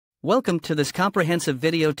Welcome to this comprehensive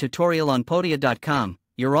video tutorial on Podia.com,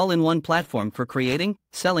 your all-in-one platform for creating,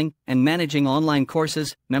 selling, and managing online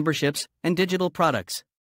courses, memberships, and digital products.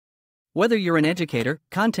 Whether you're an educator,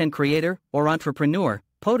 content creator, or entrepreneur,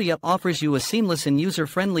 Podia offers you a seamless and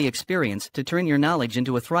user-friendly experience to turn your knowledge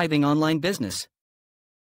into a thriving online business.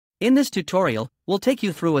 In this tutorial, we'll take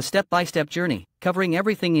you through a step-by-step journey, covering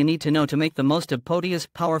everything you need to know to make the most of Podia's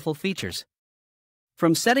powerful features.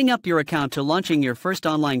 From setting up your account to launching your first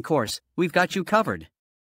online course, we've got you covered.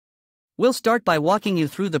 We'll start by walking you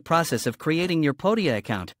through the process of creating your Podia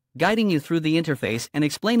account, guiding you through the interface and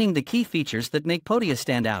explaining the key features that make Podia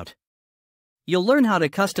stand out. You'll learn how to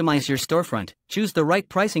customize your storefront, choose the right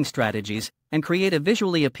pricing strategies, and create a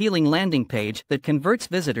visually appealing landing page that converts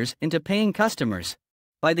visitors into paying customers.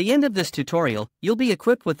 By the end of this tutorial, you'll be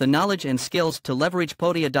equipped with the knowledge and skills to leverage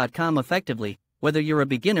Podia.com effectively, whether you're a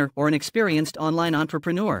beginner or an experienced online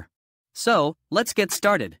entrepreneur. So, let's get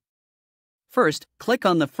started. First, click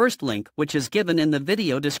on the first link which is given in the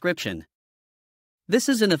video description. This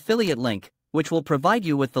is an affiliate link, which will provide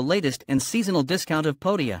you with the latest and seasonal discount of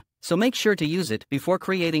Podia, so make sure to use it before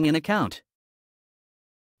creating an account.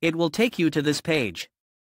 It will take you to this page.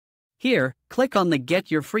 Here, click on the Get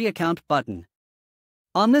Your Free Account button.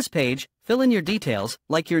 On this page, fill in your details,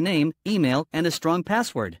 like your name, email, and a strong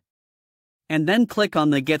password. And then click on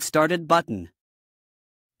the Get Started button.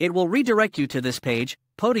 It will redirect you to this page.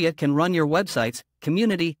 Podia can run your websites,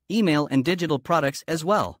 community, email, and digital products as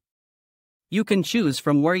well. You can choose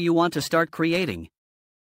from where you want to start creating.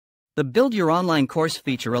 The Build Your Online Course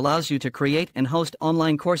feature allows you to create and host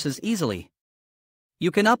online courses easily.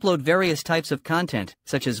 You can upload various types of content,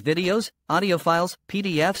 such as videos, audio files,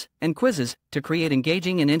 PDFs, and quizzes, to create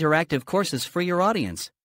engaging and interactive courses for your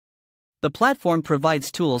audience. The platform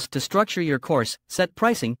provides tools to structure your course, set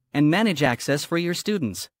pricing, and manage access for your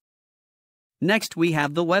students. Next, we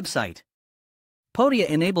have the website. Podia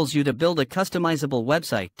enables you to build a customizable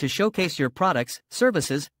website to showcase your products,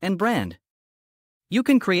 services, and brand. You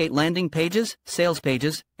can create landing pages, sales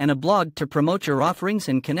pages, and a blog to promote your offerings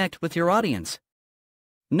and connect with your audience.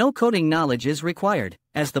 No coding knowledge is required,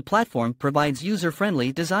 as the platform provides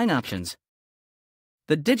user-friendly design options.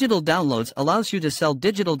 The digital downloads allows you to sell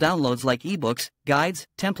digital downloads like ebooks, guides,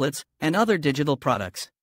 templates, and other digital products.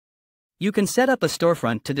 You can set up a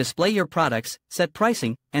storefront to display your products, set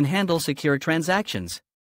pricing, and handle secure transactions.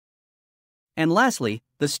 And lastly,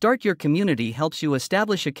 the Start Your Community helps you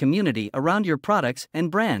establish a community around your products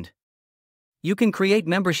and brand. You can create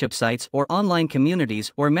membership sites or online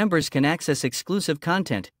communities where members can access exclusive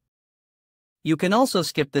content. You can also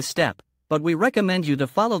skip this step, but we recommend you to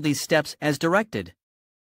follow these steps as directed.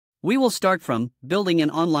 We will start from building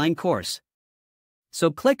an online course.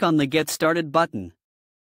 So click on the Get Started button.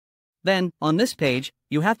 Then, on this page,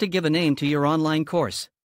 you have to give a name to your online course.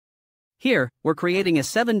 Here, we're creating a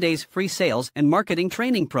 7 days free sales and marketing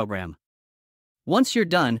training program. Once you're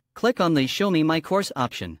done, click on the Show Me My Course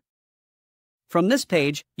option. From this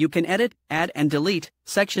page, you can edit, add, and delete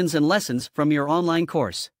sections and lessons from your online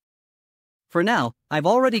course. For now, I've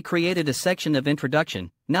already created a section of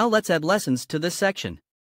introduction. Now let's add lessons to this section.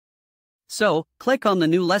 So, click on the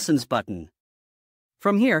New Lessons button.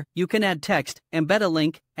 From here, you can add text, embed a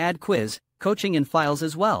link, add quiz, coaching, and files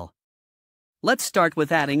as well. Let's start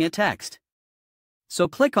with adding a text. So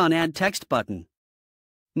click on Add Text button.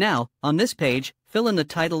 Now, on this page, fill in the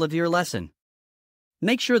title of your lesson.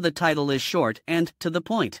 Make sure the title is short and to the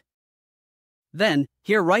point. Then,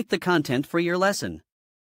 here write the content for your lesson.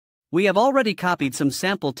 We have already copied some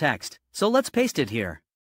sample text, so let's paste it here.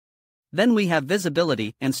 Then we have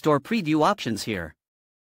visibility and store preview options here.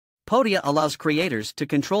 Podia allows creators to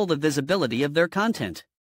control the visibility of their content.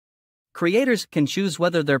 Creators can choose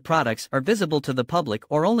whether their products are visible to the public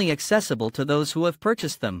or only accessible to those who have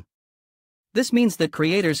purchased them. This means that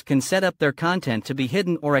creators can set up their content to be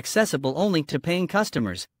hidden or accessible only to paying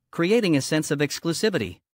customers, creating a sense of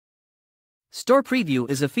exclusivity. Store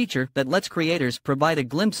Preview is a feature that lets creators provide a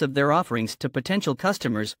glimpse of their offerings to potential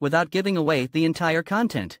customers without giving away the entire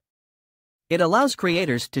content. It allows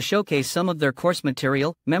creators to showcase some of their course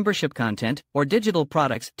material, membership content, or digital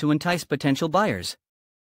products to entice potential buyers.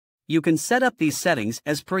 You can set up these settings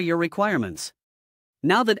as per your requirements.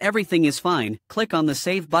 Now that everything is fine, click on the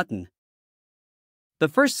Save button. The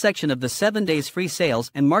first section of the 7 days free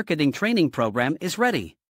sales and marketing training program is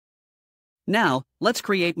ready. Now, let's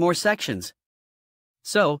create more sections.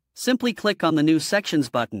 So, simply click on the New Sections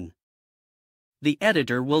button. The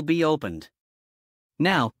editor will be opened.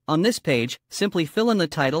 Now, on this page, simply fill in the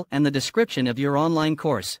title and the description of your online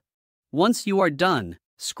course. Once you are done,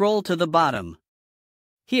 scroll to the bottom.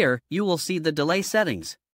 Here, you will see the delay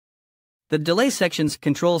settings. The delay sections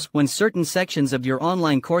controls when certain sections of your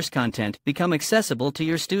online course content become accessible to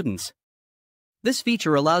your students. This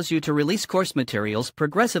feature allows you to release course materials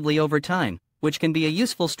progressively over time, which can be a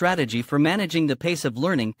useful strategy for managing the pace of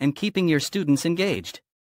learning and keeping your students engaged.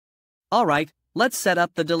 Alright, let's set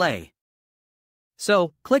up the delay.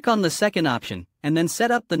 So, click on the second option, and then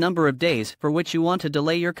set up the number of days for which you want to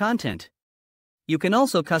delay your content. You can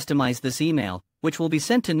also customize this email, which will be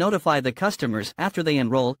sent to notify the customers after they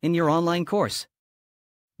enroll in your online course.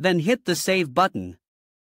 Then hit the Save button.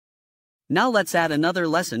 Now let's add another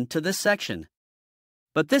lesson to this section.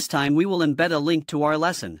 But this time we will embed a link to our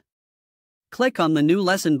lesson. Click on the New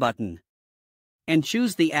Lesson button and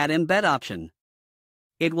choose the Add Embed option.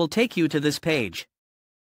 It will take you to this page.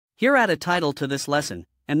 Here, add a title to this lesson,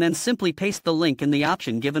 and then simply paste the link in the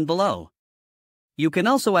option given below. You can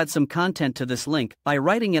also add some content to this link by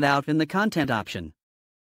writing it out in the Content option.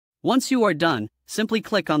 Once you are done, simply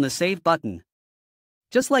click on the Save button.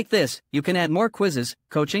 Just like this, you can add more quizzes,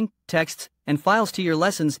 coaching, texts, and files to your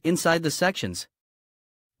lessons inside the sections.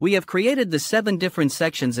 We have created the 7 different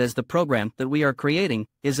sections as the program that we are creating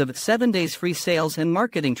is of 7 days free sales and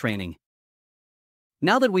marketing training.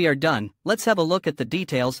 Now that we are done, let's have a look at the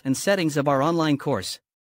details and settings of our online course.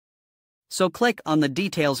 So click on the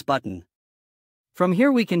Details button. From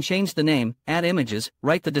here we can change the name, add images,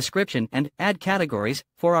 write the description, and add categories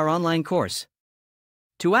for our online course.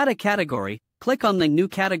 To add a category, click on the New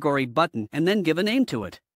Category button and then give a name to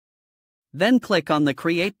it. Then click on the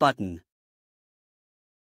Create button.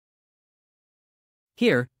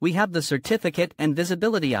 Here, we have the certificate and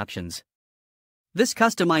visibility options. This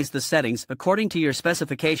customizes the settings according to your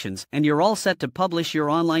specifications and you're all set to publish your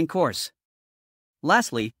online course.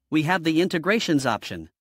 Lastly, we have the integrations option.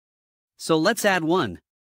 So let's add one.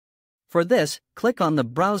 For this, click on the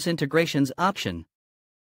Browse Integrations option.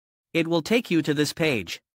 It will take you to this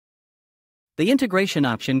page. The integration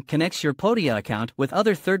option connects your Podia account with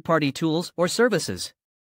other third-party tools or services.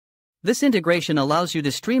 This integration allows you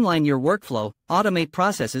to streamline your workflow, automate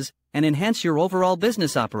processes, and enhance your overall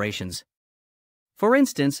business operations. For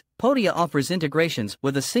instance, Podia offers integrations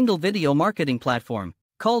with a single video marketing platform,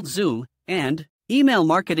 called Zoom, and email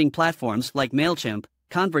marketing platforms like MailChimp,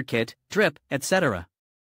 ConvertKit, Drip, etc.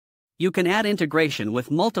 You can add integration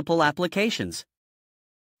with multiple applications.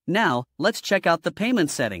 Now, let's check out the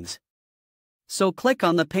payment settings. So click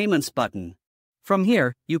on the Payments button. From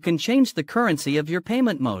here, you can change the currency of your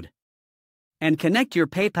payment mode and connect your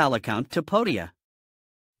PayPal account to Podia.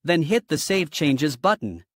 Then hit the Save Changes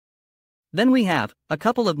button. Then we have a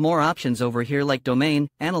couple of more options over here like Domain,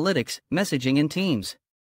 Analytics, Messaging, and Teams.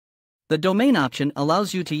 The Domain option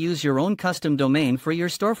allows you to use your own custom domain for your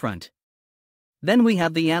storefront. Then we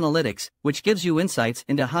have the Analytics, which gives you insights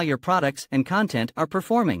into how your products and content are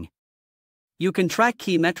performing. You can track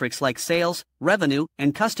key metrics like sales, revenue,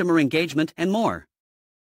 and customer engagement, and more.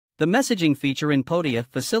 The messaging feature in Podia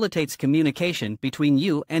facilitates communication between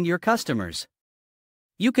you and your customers.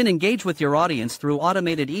 You can engage with your audience through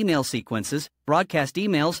automated email sequences, broadcast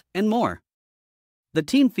emails, and more. The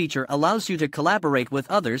Team feature allows you to collaborate with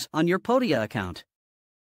others on your Podia account.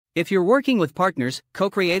 If you're working with partners,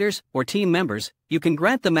 co-creators, or team members, you can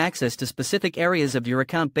grant them access to specific areas of your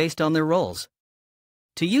account based on their roles.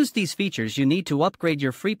 To use these features, you need to upgrade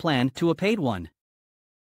your free plan to a paid one.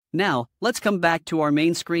 Now, let's come back to our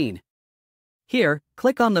main screen. Here,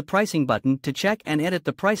 click on the Pricing button to check and edit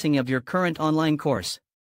the pricing of your current online course.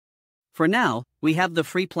 For now, we have the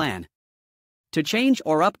free plan. To change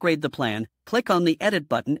or upgrade the plan, click on the Edit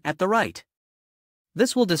button at the right.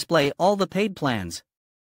 This will display all the paid plans.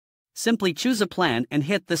 Simply choose a plan and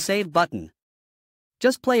hit the Save button.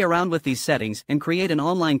 Just play around with these settings and create an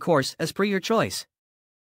online course as per your choice.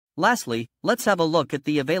 Lastly, let's have a look at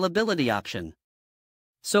the Availability option.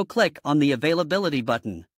 So click on the Availability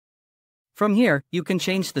button. From here, you can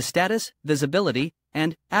change the status, visibility,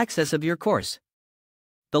 and access of your course.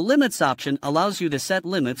 The Limits option allows you to set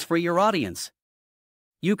limits for your audience.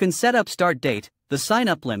 You can set up start date, the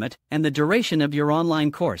sign-up limit, and the duration of your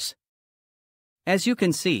online course. As you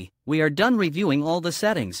can see, we are done reviewing all the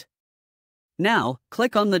settings. Now,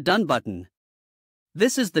 click on the Done button.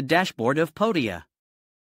 This is the dashboard of Podia.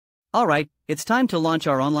 Alright, it's time to launch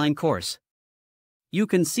our online course. You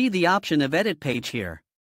can see the option of Edit page here.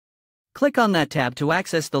 Click on that tab to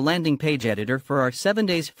access the landing page editor for our 7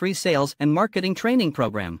 days free sales and marketing training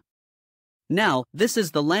program. Now, this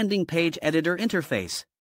is the landing page editor interface.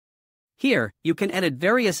 Here, you can edit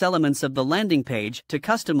various elements of the landing page to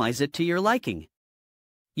customize it to your liking.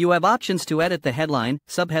 You have options to edit the headline,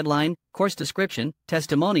 subheadline, course description,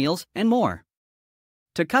 testimonials, and more.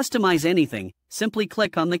 To customize anything, simply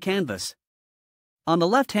click on the canvas. On the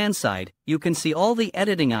left-hand side, you can see all the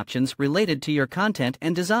editing options related to your content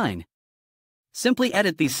and design. Simply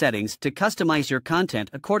edit these settings to customize your content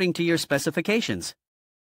according to your specifications.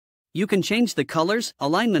 You can change the colors,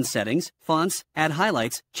 alignment settings, fonts, add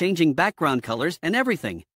highlights, changing background colors, and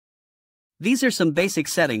everything. These are some basic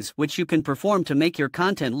settings which you can perform to make your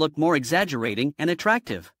content look more exaggerating and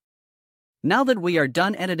attractive. Now that we are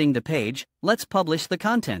done editing the page, let's publish the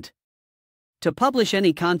content. To publish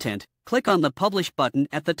any content, click on the Publish button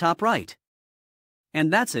at the top right.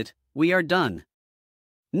 And that's it, we are done.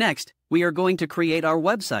 Next, we are going to create our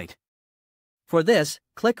website. For this,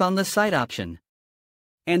 click on the Site option.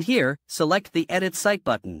 And here, select the Edit Site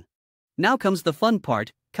button. Now comes the fun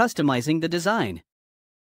part, customizing the design.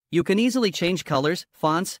 You can easily change colors,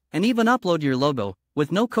 fonts, and even upload your logo,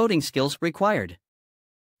 with no coding skills required.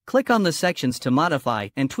 Click on the sections to modify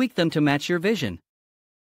and tweak them to match your vision.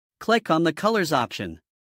 Click on the Colors option.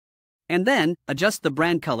 And then, adjust the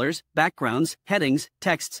brand colors, backgrounds, headings,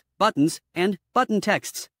 texts, buttons, and button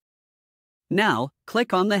texts. Now,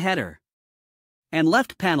 click on the header. And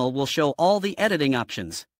left panel will show all the editing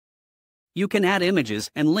options. You can add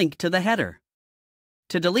images and link to the header.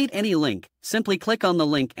 To delete any link, simply click on the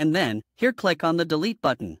link and then, here click on the Delete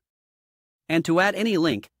button. And to add any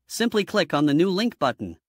link, simply click on the New Link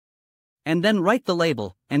button. And then write the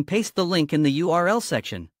label, and paste the link in the URL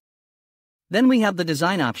section. Then we have the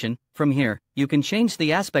Design option. From here, you can change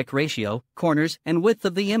the aspect ratio, corners, and width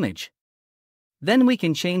of the image. Then we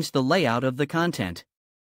can change the layout of the content.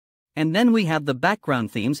 And then we have the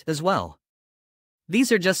background themes as well.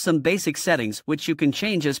 These are just some basic settings which you can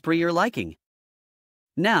change as per your liking.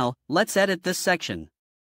 Now, let's edit this section.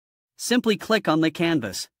 Simply click on the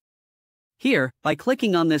canvas. Here, by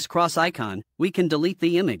clicking on this cross icon, we can delete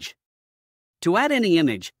the image. To add any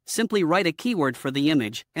image, simply write a keyword for the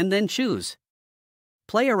image and then choose.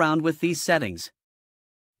 Play around with these settings.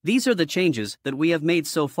 These are the changes that we have made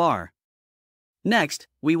so far. Next,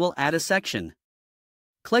 we will add a section.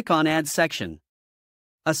 Click on Add Section.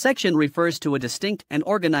 A section refers to a distinct and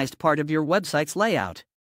organized part of your website's layout.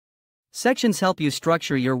 Sections help you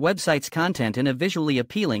structure your website's content in a visually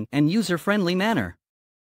appealing and user-friendly manner.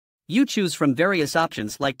 You choose from various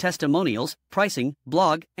options like testimonials, pricing,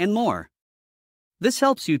 blog, and more. This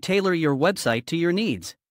helps you tailor your website to your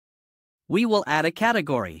needs. We will add a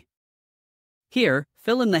category. Here,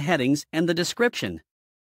 fill in the headings and the description.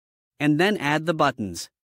 And then add the buttons.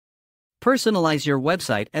 Personalize your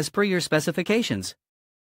website as per your specifications.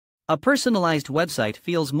 A personalized website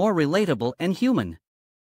feels more relatable and human.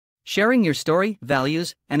 Sharing your story,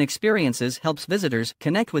 values, and experiences helps visitors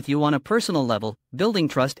connect with you on a personal level, building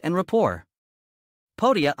trust and rapport.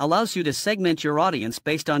 Podia allows you to segment your audience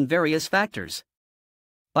based on various factors.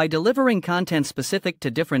 By delivering content specific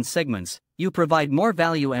to different segments, you provide more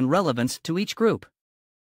value and relevance to each group.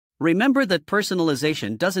 Remember that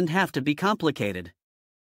personalization doesn't have to be complicated.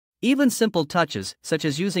 Even simple touches, such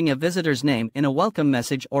as using a visitor's name in a welcome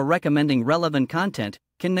message or recommending relevant content,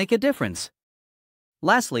 can make a difference.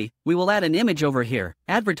 Lastly, we will add an image over here,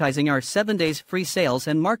 advertising our 7 days free sales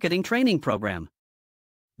and marketing training program.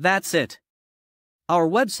 That's it. Our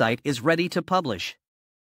website is ready to publish.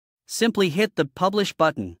 Simply hit the Publish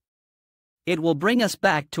button. It will bring us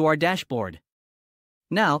back to our dashboard.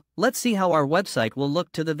 Now, let's see how our website will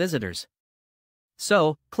look to the visitors.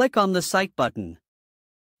 So, click on the Site button.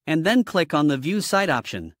 And then click on the View Site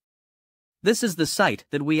option. This is the site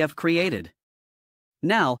that we have created.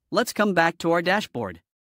 Now, let's come back to our dashboard.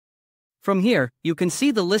 From here, you can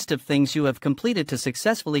see the list of things you have completed to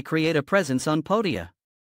successfully create a presence on Podia.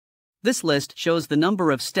 This list shows the number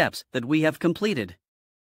of steps that we have completed.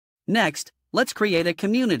 Next, let's create a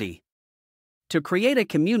community. To create a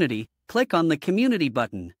community, click on the Community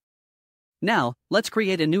button. Now, let's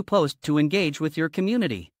create a new post to engage with your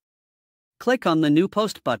community. Click on the New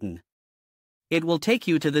Post button. It will take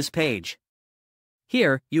you to this page.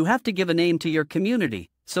 Here, you have to give a name to your community,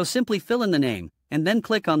 so simply fill in the name, and then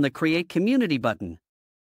click on the Create Community button.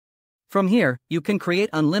 From here, you can create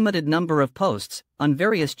unlimited number of posts on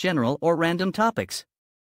various general or random topics.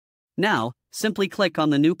 Now, simply click on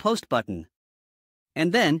the New Post button.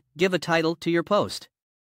 And then, give a title to your post.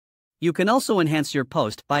 You can also enhance your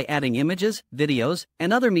post by adding images, videos,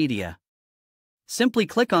 and other media. Simply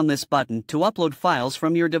click on this button to upload files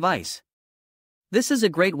from your device. This is a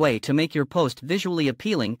great way to make your post visually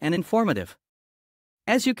appealing and informative.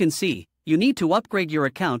 As you can see, you need to upgrade your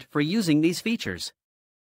account for using these features.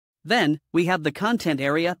 Then, we have the content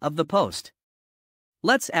area of the post.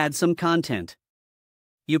 Let's add some content.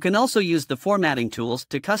 You can also use the formatting tools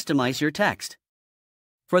to customize your text.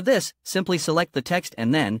 For this, simply select the text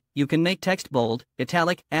and then, you can make text bold,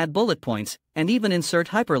 italic, add bullet points, and even insert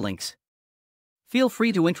hyperlinks. Feel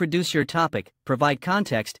free to introduce your topic, provide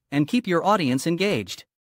context, and keep your audience engaged.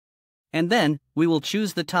 And then, we will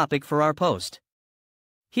choose the topic for our post.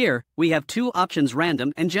 Here, we have two options: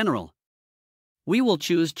 random and general. We will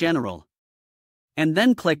choose general. And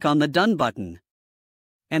then click on the Done button.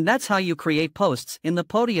 And that's how you create posts in the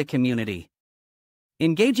Podia community.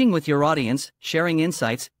 Engaging with your audience, sharing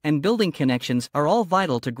insights, and building connections are all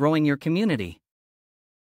vital to growing your community.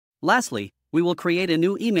 Lastly, we will create a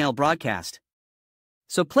new email broadcast.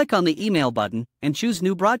 So click on the email button and choose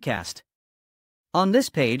New Broadcast. On this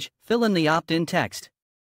page, fill in the opt-in text.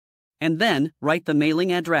 And then, write the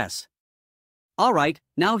mailing address. Alright,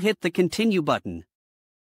 now hit the Continue button.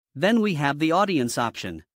 Then we have the audience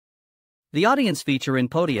option. The audience feature in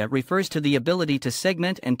Podia refers to the ability to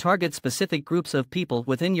segment and target specific groups of people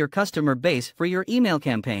within your customer base for your email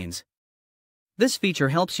campaigns. This feature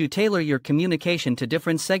helps you tailor your communication to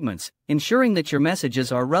different segments, ensuring that your messages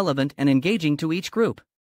are relevant and engaging to each group.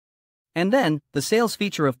 And then, the sales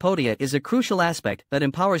feature of Podia is a crucial aspect that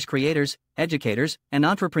empowers creators, educators, and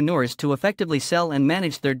entrepreneurs to effectively sell and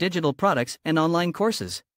manage their digital products and online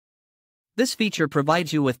courses. This feature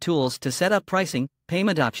provides you with tools to set up pricing,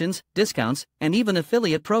 payment options, discounts, and even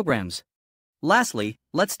affiliate programs. Lastly,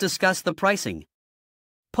 let's discuss the pricing.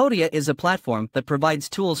 Podia is a platform that provides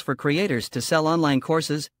tools for creators to sell online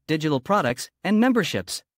courses, digital products, and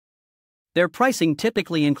memberships. Their pricing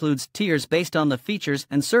typically includes tiers based on the features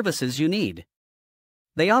and services you need.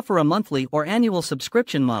 They offer a monthly or annual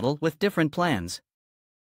subscription model with different plans.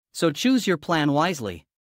 So choose your plan wisely.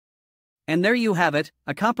 And there you have it,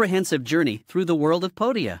 a comprehensive journey through the world of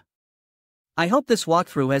Podia. I hope this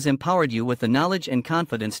walkthrough has empowered you with the knowledge and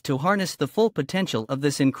confidence to harness the full potential of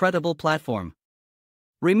this incredible platform.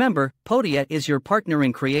 Remember, Podia is your partner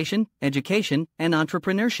in creation, education, and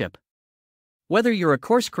entrepreneurship. Whether you're a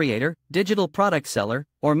course creator, digital product seller,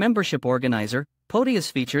 or membership organizer,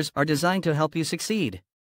 Podia's features are designed to help you succeed.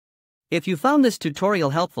 If you found this tutorial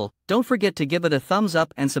helpful, don't forget to give it a thumbs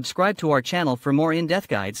up and subscribe to our channel for more in-depth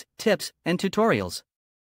guides, tips, and tutorials.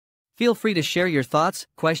 Feel free to share your thoughts,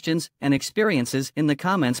 questions, and experiences in the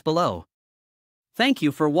comments below. Thank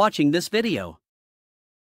you for watching this video.